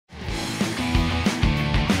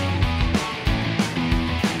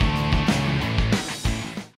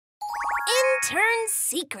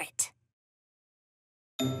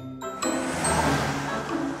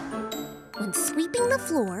When sweeping the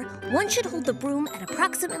floor, one should hold the broom at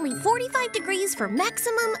approximately 45 degrees for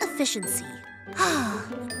maximum efficiency.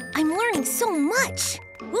 I'm learning so much.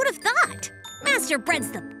 Who'd have thought? Master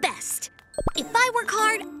Bread's the best. If I work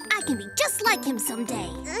hard, I can be just like him someday.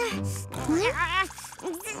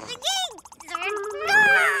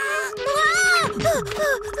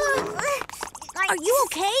 Are you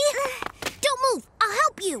okay? Don't move. I'll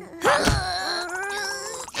help you.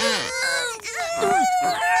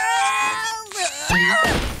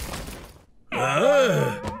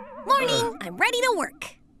 Morning. I'm ready to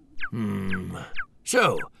work.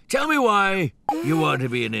 So, tell me why you want to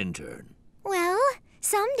be an intern. Well,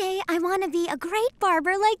 someday I want to be a great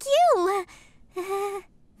barber like you.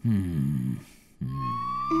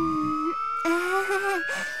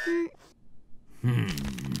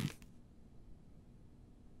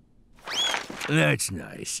 That's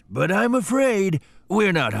nice, but I'm afraid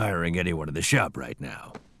we're not hiring anyone in the shop right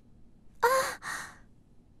now.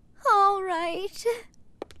 All right.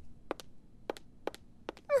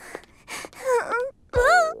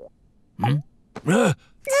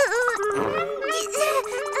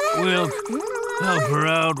 Wilk, help her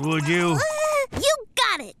out, would you? You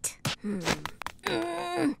got it.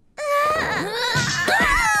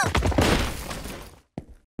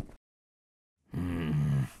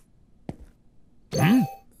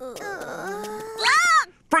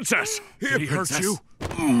 Princess! Did he hurt you?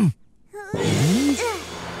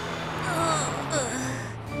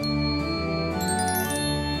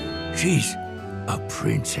 She's a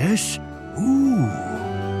princess? Ooh.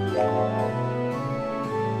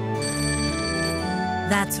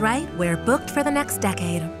 That's right. We're booked for the next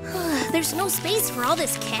decade. There's no space for all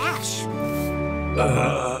this cash.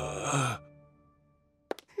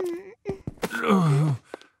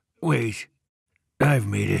 Wait. I've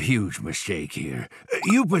made a huge mistake here.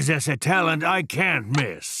 You possess a talent I can't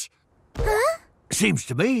miss. Huh? Seems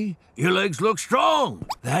to me your legs look strong.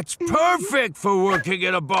 That's perfect for working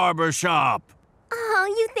in a barber shop. Oh,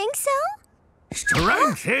 you think so?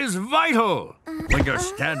 Strength is vital. When you're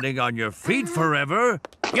standing on your feet forever,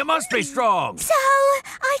 you must be strong. So,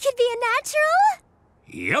 I could be a natural?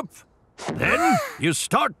 Yep. Then you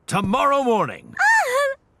start tomorrow morning.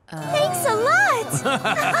 Thanks a lot!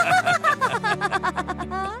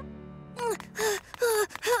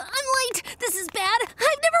 I'm late. This is bad.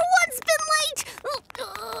 I've never once been late.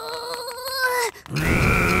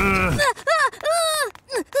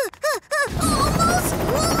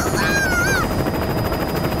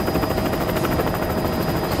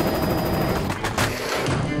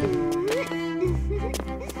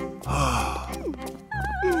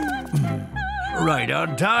 Right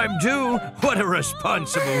on time, too. What a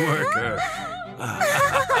responsible worker.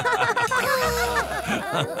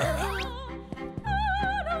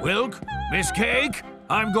 Wilk, Miss Cake,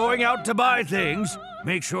 I'm going out to buy things.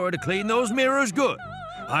 Make sure to clean those mirrors good.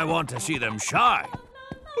 I want to see them shine.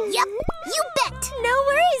 Yep, you bet. No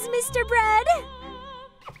worries, Mr. Bread.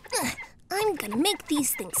 I'm gonna make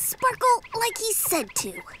these things sparkle like he said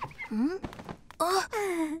to.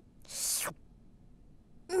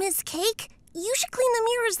 Miss Cake, you should clean the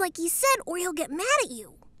mirrors like he said, or he'll get mad at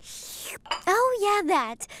you. Oh, yeah,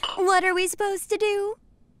 that. What are we supposed to do?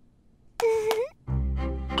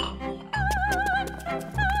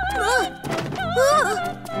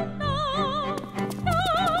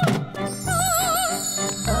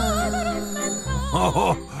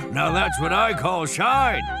 Oh, now that's what I call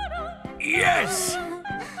shine. Yes!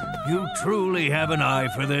 You truly have an eye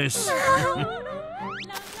for this.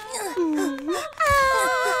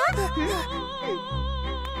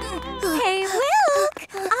 Hey, Wilk!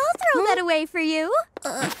 I'll throw that away for you.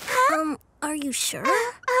 Are you sure?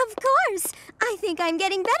 Of course. I think I'm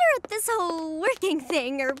getting better at this whole working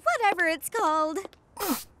thing, or whatever it's called.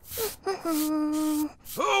 Who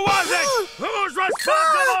was it? Who's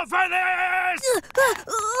responsible for this?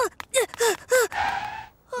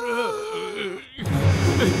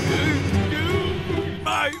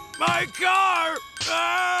 My car!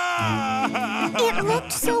 Ah! It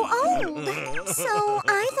looked so old, so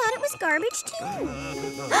I thought it was garbage too.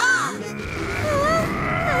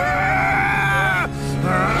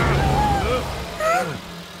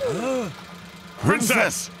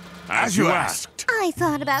 Princess, as you asked. I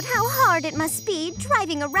thought about how hard it must be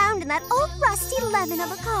driving around in that old rusty lemon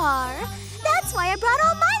of a car. That's why I brought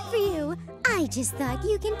all mine for you. I just thought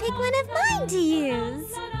you can pick one of mine to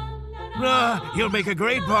use. You'll make a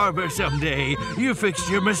great barber someday. You fixed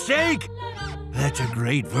your mistake. That's a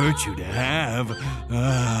great virtue to have.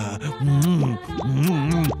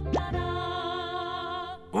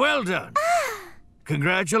 Well done.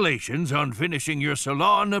 Congratulations on finishing your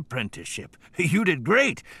salon apprenticeship. You did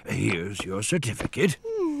great. Here's your certificate.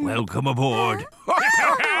 Welcome aboard.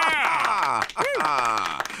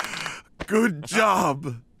 Good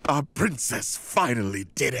job. Our princess finally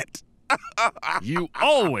did it. You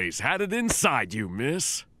always had it inside you,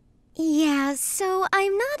 miss. Yeah, so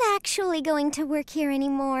I'm not actually going to work here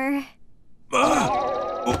anymore.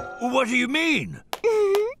 What do you mean?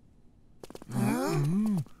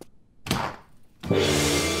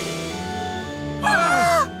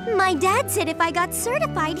 My dad said if I got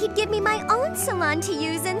certified, he'd give me my own salon to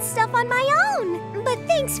use and stuff on my own. But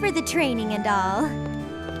thanks for the training and all.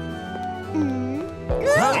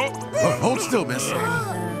 Hold still, miss.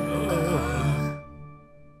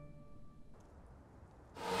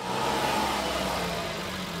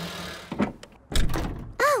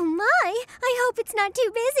 Oh my, I hope it's not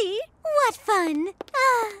too busy. What fun.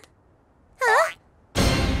 Huh?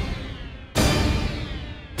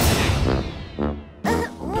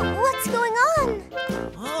 What's going on?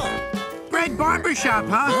 BreadBarbershop,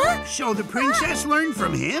 huh? So the princess learned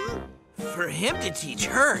from him? For him to teach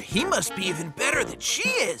her, he must be even better than she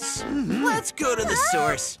is. Let's go to the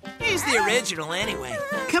source. He's the original anyway.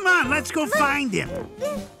 Come on, let's go find him.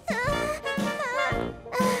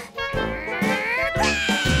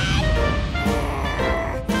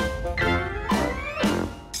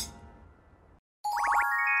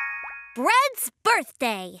 Bread's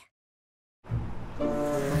birthday.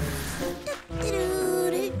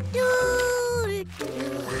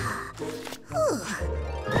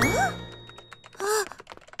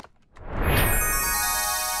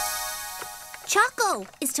 Choco,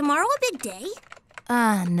 is tomorrow a big day?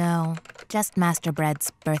 No. Just Master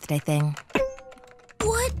Bread's birthday thing.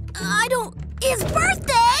 What? His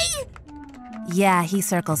birthday? Yeah, he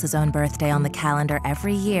circles his own birthday on the calendar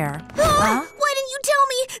every year. Why didn't you tell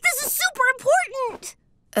me? This is super important!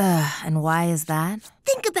 And why is that?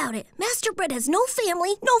 Think about it. Master Bread has no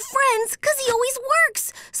family, no friends, because he always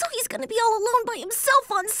works. So he's gonna be all alone by himself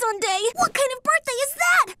on Sunday. What kind of birthday is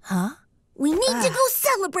that? Huh? We need to go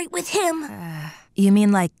celebrate with him. You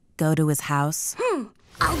mean like go to his house?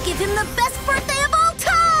 I'll give him the best birthday of all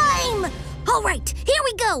time! All right, here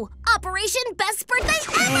we go. Operation Best Birthday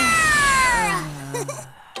Ever!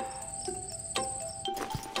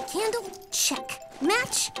 Candle, check.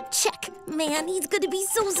 Match, check. Man, he's gonna be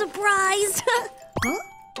so surprised. Huh?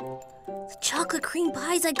 The chocolate cream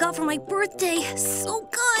pies I got for my birthday, so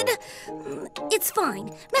good. It's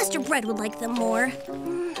fine. Master Bread would like them more.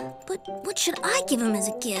 But what should I give him as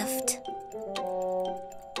a gift?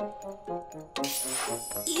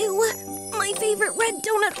 Ew, my favorite red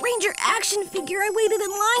donut ranger action figure I waited in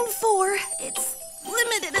line for. It's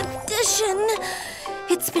limited edition.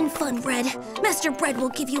 It's been fun, Red. Master Bread will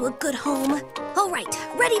give you a good home. All right,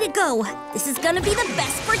 ready to go. This is gonna be the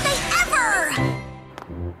best birthday ever!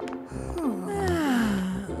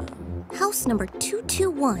 House number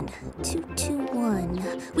 221.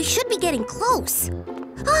 221. We should be getting close.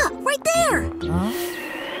 Ah, right there! Huh?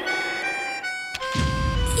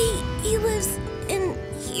 He lives in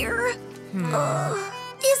here?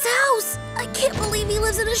 His house! I can't believe he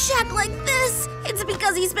lives in a shack like this! It's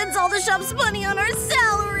because he spends all the shop's money on our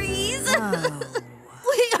salaries! We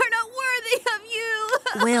are not worthy of you!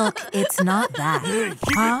 Wilk, it's not that. Hey,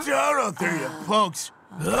 keep it down out there, you punks.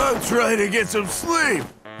 I'm trying to get some sleep.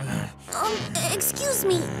 Excuse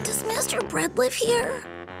me, does Master Bread live here?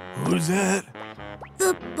 Who's that?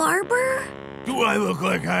 The barber? Do I look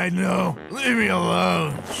like I know? Leave me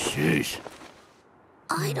alone. Sheesh.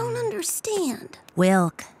 I don't understand.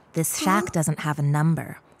 Wilk, this shack doesn't have a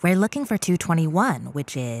number. We're looking for 221,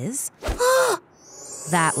 which is...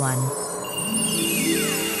 that one.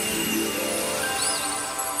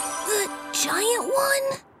 The giant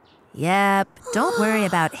one? Yep. Don't worry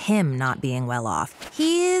about him not being well off.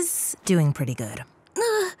 He's doing pretty good.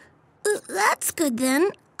 That's good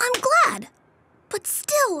then. I'm glad. But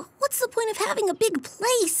still, what's the point of having a big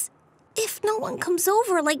place if no one comes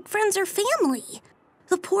over like friends or family?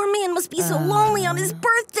 The poor man must be so lonely on his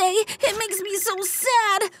birthday. It makes me so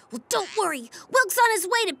sad. Well, don't worry. Wilk's on his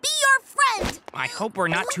way to be your friend. I hope we're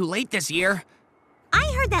not too late this year.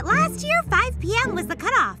 I heard that last year, 5 p.m. was the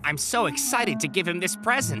cutoff. I'm so excited to give him this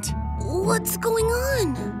present. What's going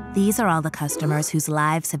on? These are all the customers whose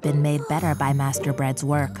lives have been made better by Master Bread's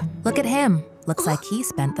work. Look at him. Looks like he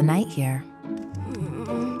spent the night here. He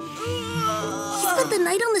spent the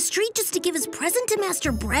night on the street just to give his present to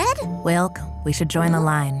Master Bread? Wilk, we should join the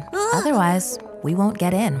line. Otherwise, we won't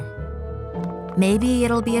get in. Maybe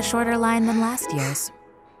it'll be a shorter line than last year's.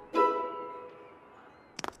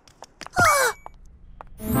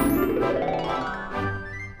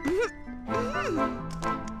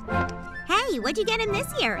 What'd you get him this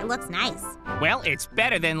year? It looks nice. Well, it's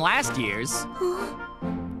better than last year's.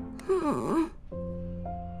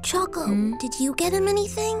 Choco, did you get him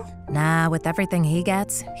anything? Nah, with everything he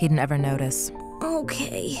gets, he'd never notice.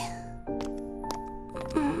 Okay.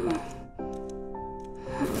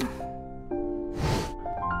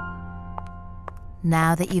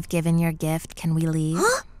 Now that you've given your gift, can we leave?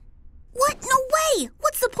 Huh? What? No way!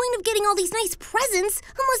 What's the point of getting all these nice presents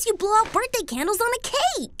unless you blow out birthday candles on a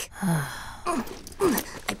cake? I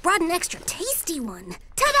brought an extra tasty one.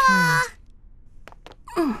 Ta-da!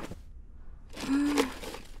 Huh?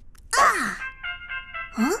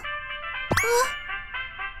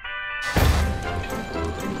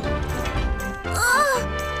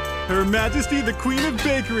 Her Majesty, the Queen of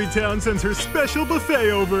Bakery Town, sends her special buffet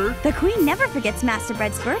over. The Queen never forgets Master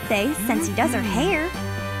Bread's birthday since he does her hair.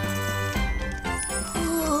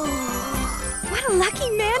 What a lucky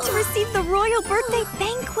man to receive the royal birthday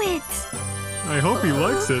banquet. I hope he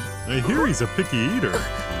likes it. I hear he's a picky eater.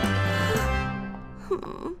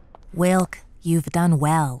 Wilk, you've done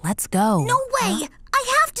well. Let's go. No way! I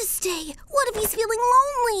have to stay. What if he's feeling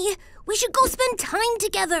lonely? We should go spend time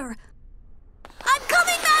together. I'm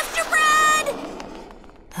coming, Master Bread!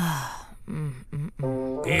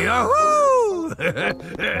 Yahoo!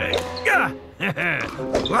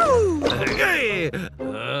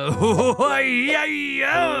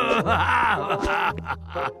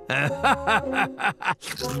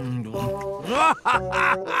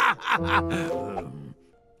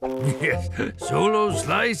 Yes, solo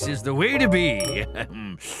slice is the way to be.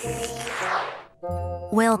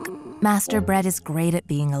 Wilk, Master Bread is great at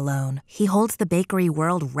being alone. He holds the bakery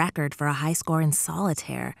world record for a high score in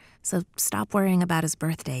solitaire. So stop worrying about his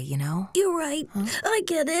birthday, you know? You're right. I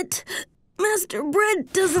get it. Master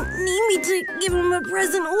Bread doesn't need me to give him a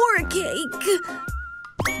present or a cake.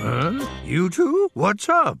 Huh? You two? What's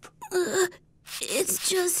up? It's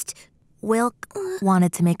just... Wilk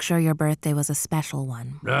wanted to make sure your birthday was a special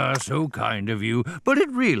one. So kind of you, but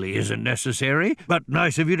it really isn't necessary. But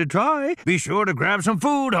nice of you to try. Be sure to grab some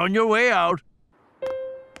food on your way out.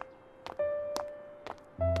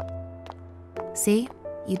 See?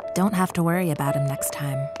 You don't have to worry about him next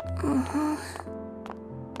time.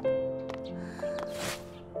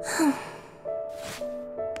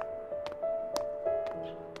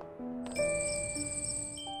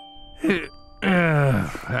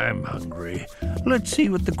 I'm hungry. Let's see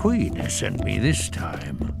what the Queen has sent me this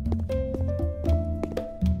time.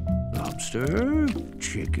 Lobster,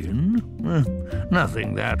 chicken,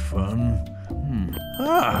 nothing that fun.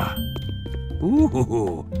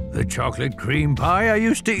 Ooh, the chocolate cream pie I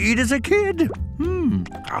used to eat as a kid.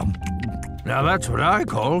 Now that's what I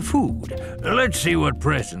call food. Let's see what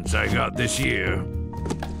presents I got this year.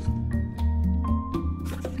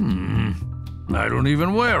 I don't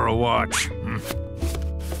even wear a watch.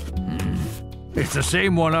 It's the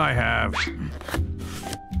same one I have.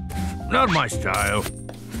 Not my style.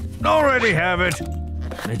 Already have it.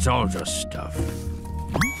 It's all just stuff.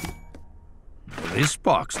 This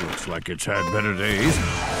box looks like it's had better days.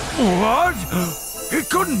 What? It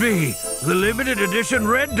couldn't be! The limited edition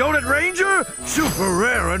Red Donut Ranger? Super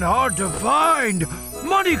rare and hard to find.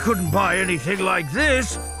 Money couldn't buy anything like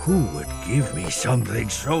this. Who would give me something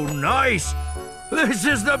so nice? This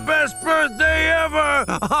is the best birthday ever!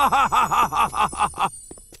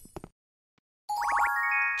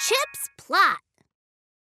 Chip's plot.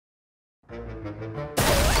 Go!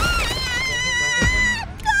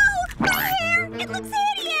 My hair! It looks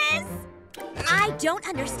hideous! I don't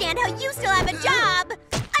understand how you still have a job!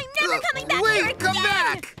 I'm never coming back here again! Come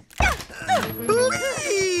back!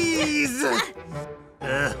 Please!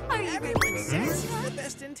 Are you Everyone says he's the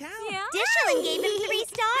best in town. Yeah. Dishlin gave him 3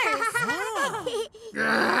 stars.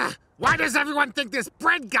 Why does everyone think this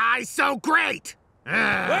bread guy's so great?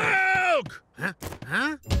 Wilk!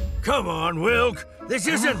 Huh? Come on, Wilk. This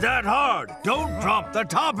isn't that hard. Don't drop the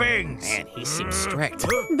toppings. Man, he seems strict.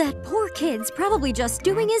 That poor kid's probably just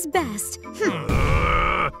doing his best.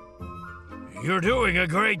 You're doing a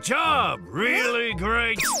great job. Really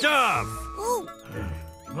great stuff.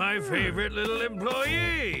 My favorite little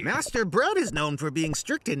employee. Master Bread is known for being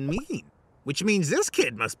strict and mean, which means this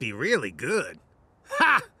kid must be really good.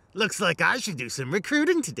 Ha! Looks like I should do some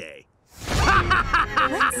recruiting today.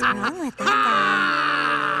 What's wrong with that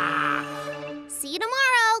guy? See you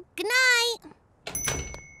tomorrow. Good night.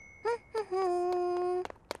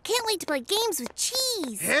 Can't wait to play games with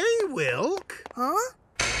cheese. Hey, Wilk. Huh?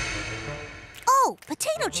 Oh,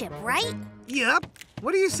 potato chip, right? Yup.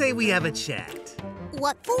 What do you say we have a chat?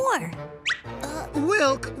 What for?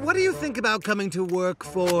 Wilk, what do you think about coming to work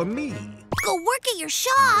for me? Go work at your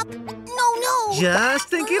shop? No. Just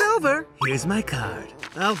think it over. Here's my card.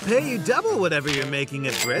 I'll pay you double whatever you're making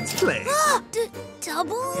at Bread's place.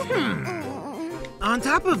 Double? On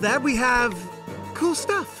top of that, we have cool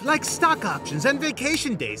stuff, like stock options and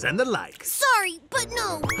vacation days and the like. Sorry, but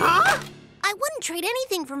no. Huh? I wouldn't trade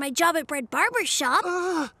anything for my job at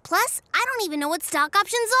BreadBarbershop. Plus, I don't even know what stock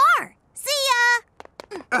options are. See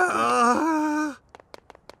ya!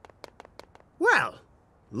 Well,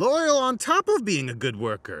 loyal on top of being a good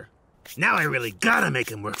worker. Now I really gotta make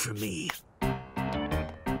him work for me. A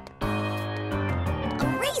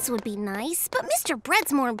raise would be nice, but Mr.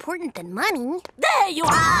 Bread's more important than money. There you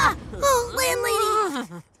are! Oh,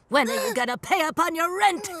 landlady! When are you gonna pay up on your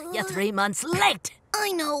rent? You're 3 months late.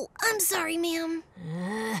 I know. I'm sorry, ma'am.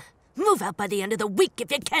 Move out by the end of the week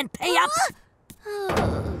if you can't pay up.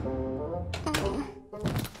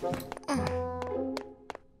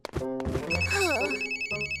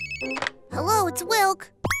 Hello, it's Wilk.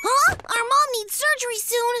 Huh? Our mom needs surgery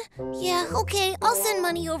soon. Yeah, okay, I'll send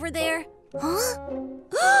money over there. Huh?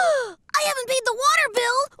 I haven't paid the water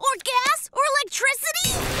bill, or gas, or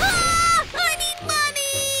electricity. I need money!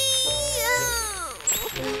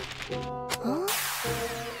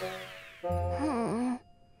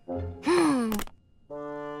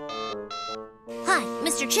 Hi,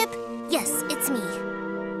 Mr. Chip? Yes, it's me.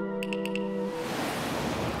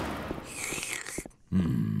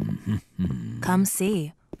 Come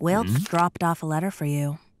see. Wilk dropped off a letter for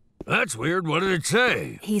you. That's weird. What did it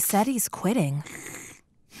say? He said he's quitting.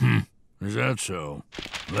 Is that so?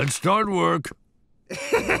 Let's start work.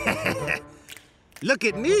 Look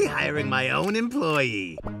at me hiring my own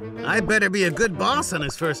employee. I better be a good boss on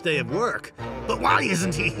his first day of work. But why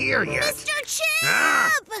isn't he here yet? Mr.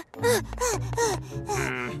 Chip!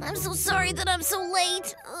 I'm so sorry that I'm so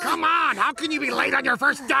late. Come on, how can you be late on your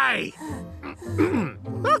first day?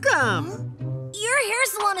 Welcome. Your hair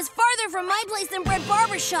salon is farther from my place than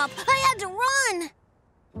BreadBarbershop. I had to run.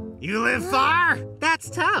 You live far? That's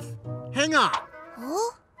tough. Hang on.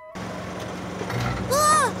 Huh?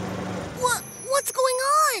 What's going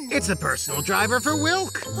on? It's a personal driver for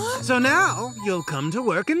Wilk. So now you'll come to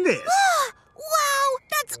work in this. Wow,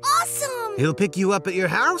 that's awesome. He'll pick you up at your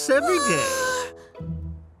house every day.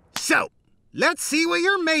 So, let's see what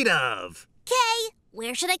you're made of. Okay,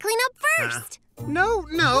 where should I clean up first? No.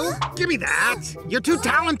 Give me that. You're too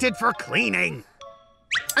talented for cleaning.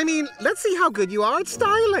 I mean, let's see how good you are at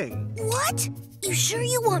styling. What? You sure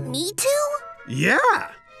you want me to? Yeah.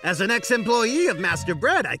 As an ex-employee of Master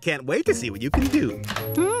Bread, I can't wait to see what you can do.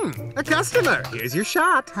 A customer. Here's your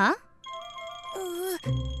shot. Huh?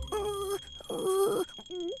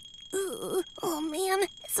 Oh, man.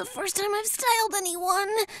 It's the first time I've styled anyone.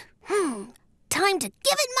 Time to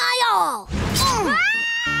give it my all.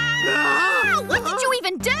 What did you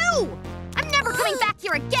even do? I'm never coming back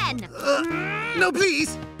here again. No,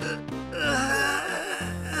 please.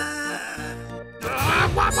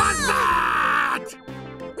 What was that?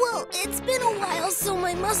 Well, it's been a while, so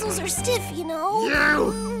my muscles are stiff, you know.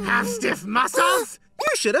 You have stiff muscles?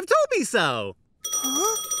 You should have told me so.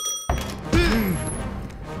 Huh?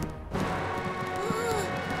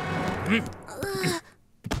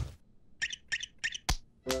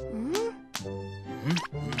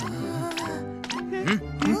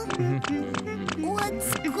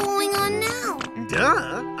 What's going on now?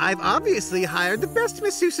 Duh! I've obviously hired the best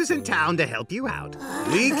masseuses in town to help you out.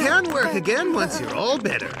 We can work again once you're all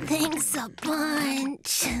better. Thanks a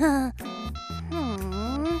bunch.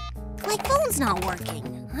 My phone's not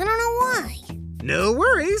working. I don't know why. No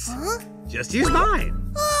worries. Huh? Just use mine.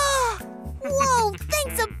 Whoa,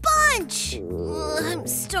 thanks a bunch. I'm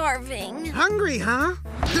starving. Hungry, huh?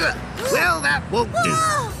 Well, that won't do.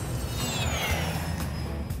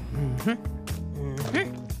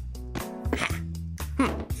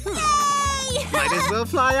 Yay! Might as well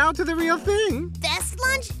fly out to the real thing. Best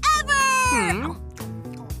lunch ever!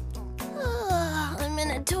 I'm in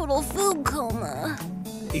a total food coma.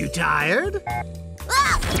 You tired?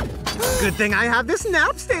 Good thing I have this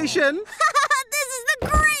nap station. This is the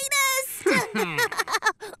greatest!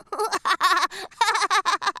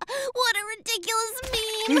 What a ridiculous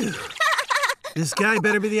meme! This guy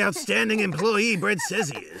better be the outstanding employee Bread says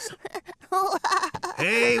he is.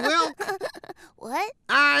 Hey, Will. What?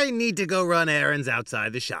 I need to go run errands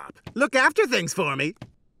outside the shop. Look after things for me.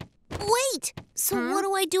 Wait, so what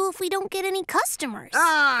do I do if we don't get any customers?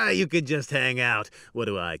 You could just hang out. What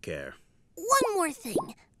do I care? One more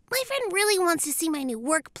thing. My friend really wants to see my new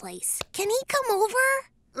workplace. Can he come over?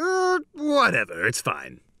 Whatever. It's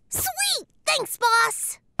fine. Sweet! Thanks,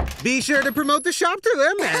 boss! Be sure to promote the shop to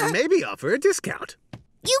him and maybe offer a discount.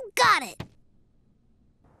 You got it!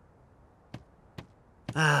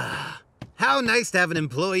 How nice to have an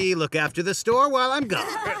employee look after the store while I'm gone.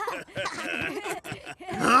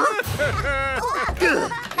 Oh,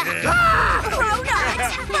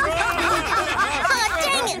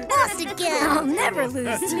 dang it, lost again. I'll never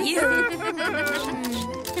lose to you.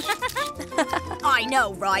 I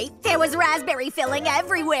know, right? There was raspberry filling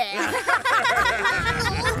everywhere.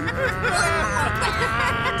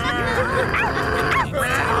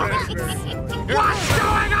 What's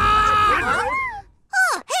going on?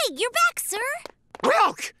 Oh, hey, you're back, sir.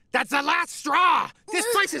 Wilk! That's the last straw! This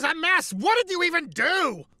place is a mess! What did you even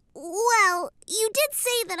do? Well, you did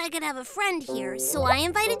say that I could have a friend here, so I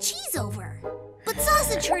invited Cheese over. But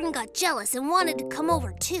Sausage heard and got jealous and wanted to come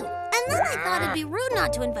over too. And then I thought it'd be rude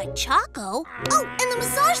not to invite Choco. Oh, and the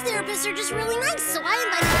massage therapists are just really nice, so I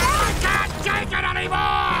invited them. I can't take it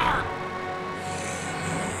anymore!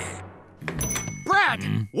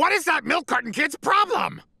 Bread, what is that milk carton kid's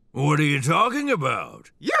problem? What are you talking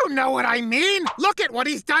about? You know what I mean! Look at what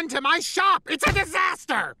he's done to my shop! It's a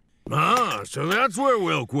disaster! Ah, so that's where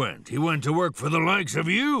Wilk went. He went to work for the likes of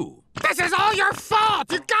you. This is all your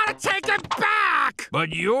fault! You gotta take him back! But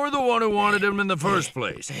you're the one who wanted him in the first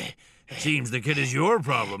place. Seems the kid is your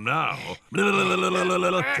problem now.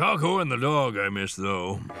 Choco and the dog I miss,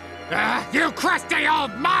 though. You crusty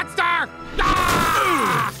old monster!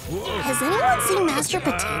 Has anyone seen Master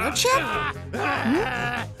Potato Chip?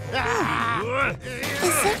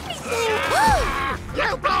 Is everything...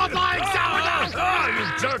 You blood-lying sourdough! Oh, you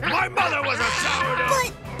jerk! My mother was a sourdough!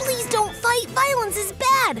 But please don't fight. Violence is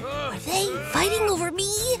bad. Are they fighting over me?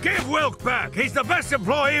 Give Wilk back! He's the best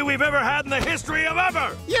employee we've ever had in the history of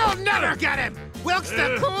ever! You'll never get him! Wilk's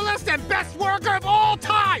the coolest and best worker of all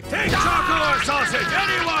time! Take Choco or Sausage!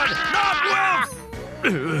 Anyone! Not Wilk!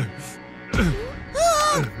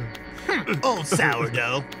 Old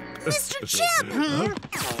sourdough. Mr. Chip!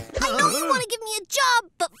 I know you want to give me a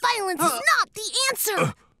job, but violence is not the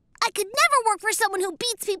answer. I could never work for someone who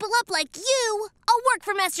beats people up like you. I'll work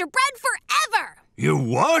for Master Bread forever. You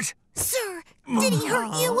what? Sir, did he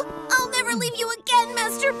hurt you? I'll never leave you again,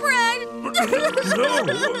 Master Bread.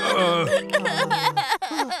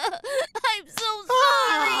 I'm so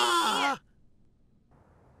sorry.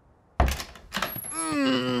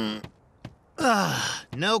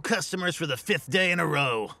 No customers for the 5th day in a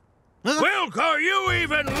row. Wilk, are you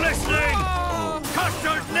even listening?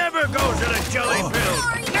 Custard never goes in a jelly pill.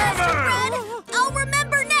 Sorry, Master Bread. I'll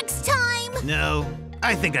remember next time. No,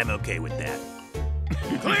 I think I'm okay with that.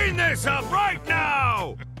 Clean this up right now!